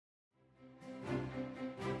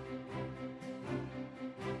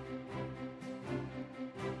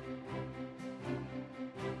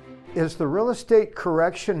Is the real estate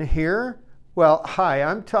correction here? Well, hi,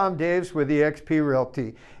 I'm Tom Daves with eXp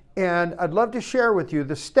Realty, and I'd love to share with you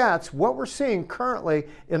the stats, what we're seeing currently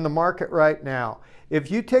in the market right now. If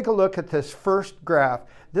you take a look at this first graph,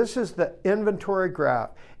 this is the inventory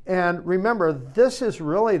graph. And remember, this is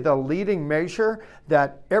really the leading measure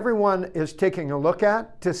that everyone is taking a look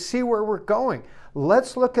at to see where we're going.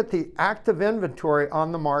 Let's look at the active inventory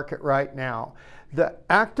on the market right now. The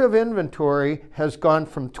active inventory has gone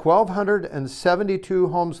from 1,272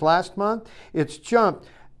 homes last month. It's jumped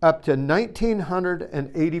up to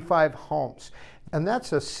 1,985 homes. And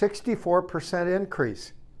that's a 64%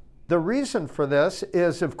 increase. The reason for this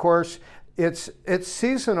is, of course, it's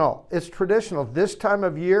seasonal, it's traditional. This time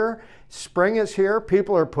of year, spring is here,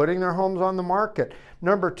 people are putting their homes on the market.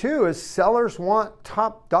 Number two is sellers want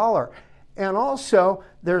top dollar. And also,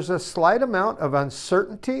 there's a slight amount of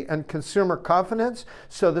uncertainty and consumer confidence,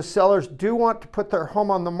 so the sellers do want to put their home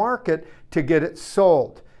on the market to get it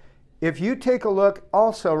sold. If you take a look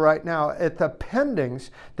also right now at the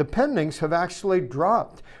pendings have actually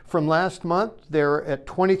dropped. From last month, they're at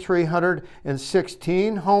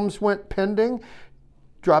 2,316 homes went pending,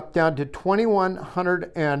 dropped down to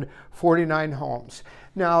 2,149 homes.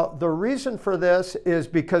 Now, the reason for this is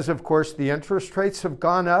because, of course, the interest rates have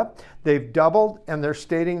gone up. They've doubled, and they're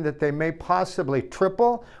stating that they may possibly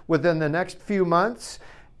triple within the next few months,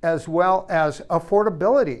 as well as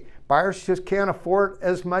affordability. Buyers just can't afford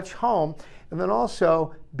as much home. And then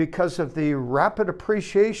also, because of the rapid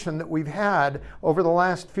appreciation that we've had over the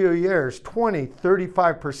last few years, 20,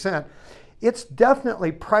 35%, it's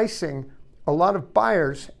definitely pricing a lot of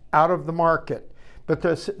buyers out of the market. But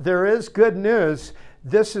there is good news.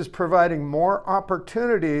 This is providing more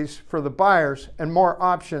opportunities for the buyers and more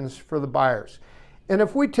options for the buyers. And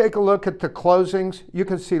if we take a look at the closings, you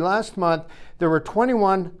can see last month there were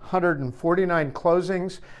 2,149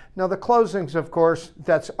 closings. Now the closings, of course,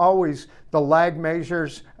 that's always the lag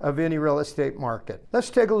measures of any real estate market. Let's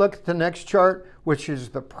take a look at the next chart, which is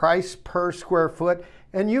the price per square foot.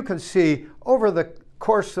 And you can see over the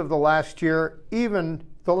course of the last year, even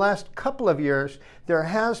the last couple of years, there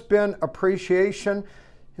has been appreciation.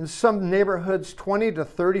 In some neighborhoods, 20 to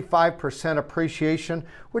 35% appreciation,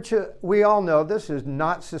 which we all know this is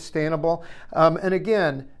not sustainable. And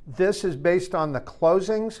again, this is based on the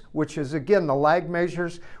closings, which is again the lag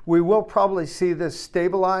measures. We will probably see this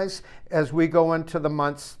stabilize as we go into the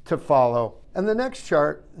months to follow. And the next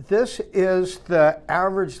chart, this is the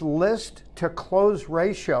average list to close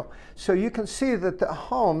ratio. So you can see that the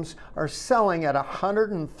homes are selling at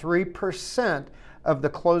 103% of the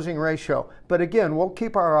closing ratio. But again, we'll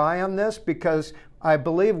keep our eye on this because I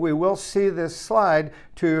believe we will see this slide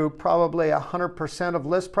to probably 100% of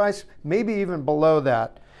list price, maybe even below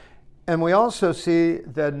that. And we also see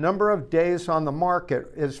the number of days on the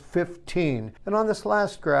market is 15. And on this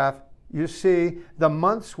last graph, you see the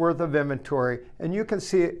month's worth of inventory, and you can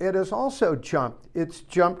see it has also jumped. It's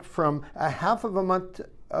jumped from a half of a month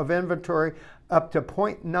of inventory up to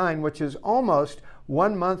 0.9, which is almost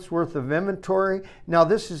 1 month's worth of inventory. Now,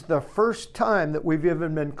 this is the first time that we've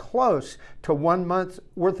even been close to 1 month's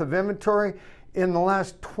worth of inventory in the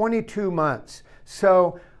last 22 months.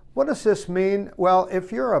 So what does this mean? Well,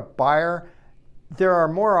 if you're a buyer, there are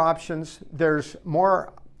more options, there's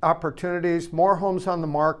more opportunities, more homes on the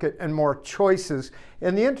market, and more choices.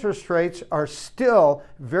 And the interest rates are still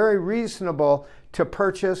very reasonable to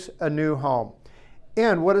purchase a new home.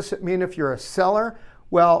 And what does it mean if you're a seller?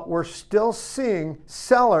 Well, we're still seeing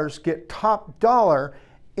sellers get top dollar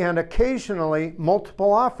and occasionally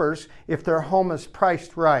multiple offers if their home is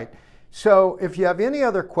priced right. So if you have any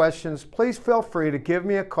other questions, please feel free to give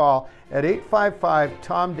me a call at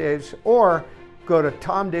 855-TOM-DAVES or go to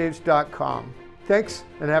tomdaves.com. Thanks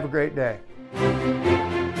and have a great day.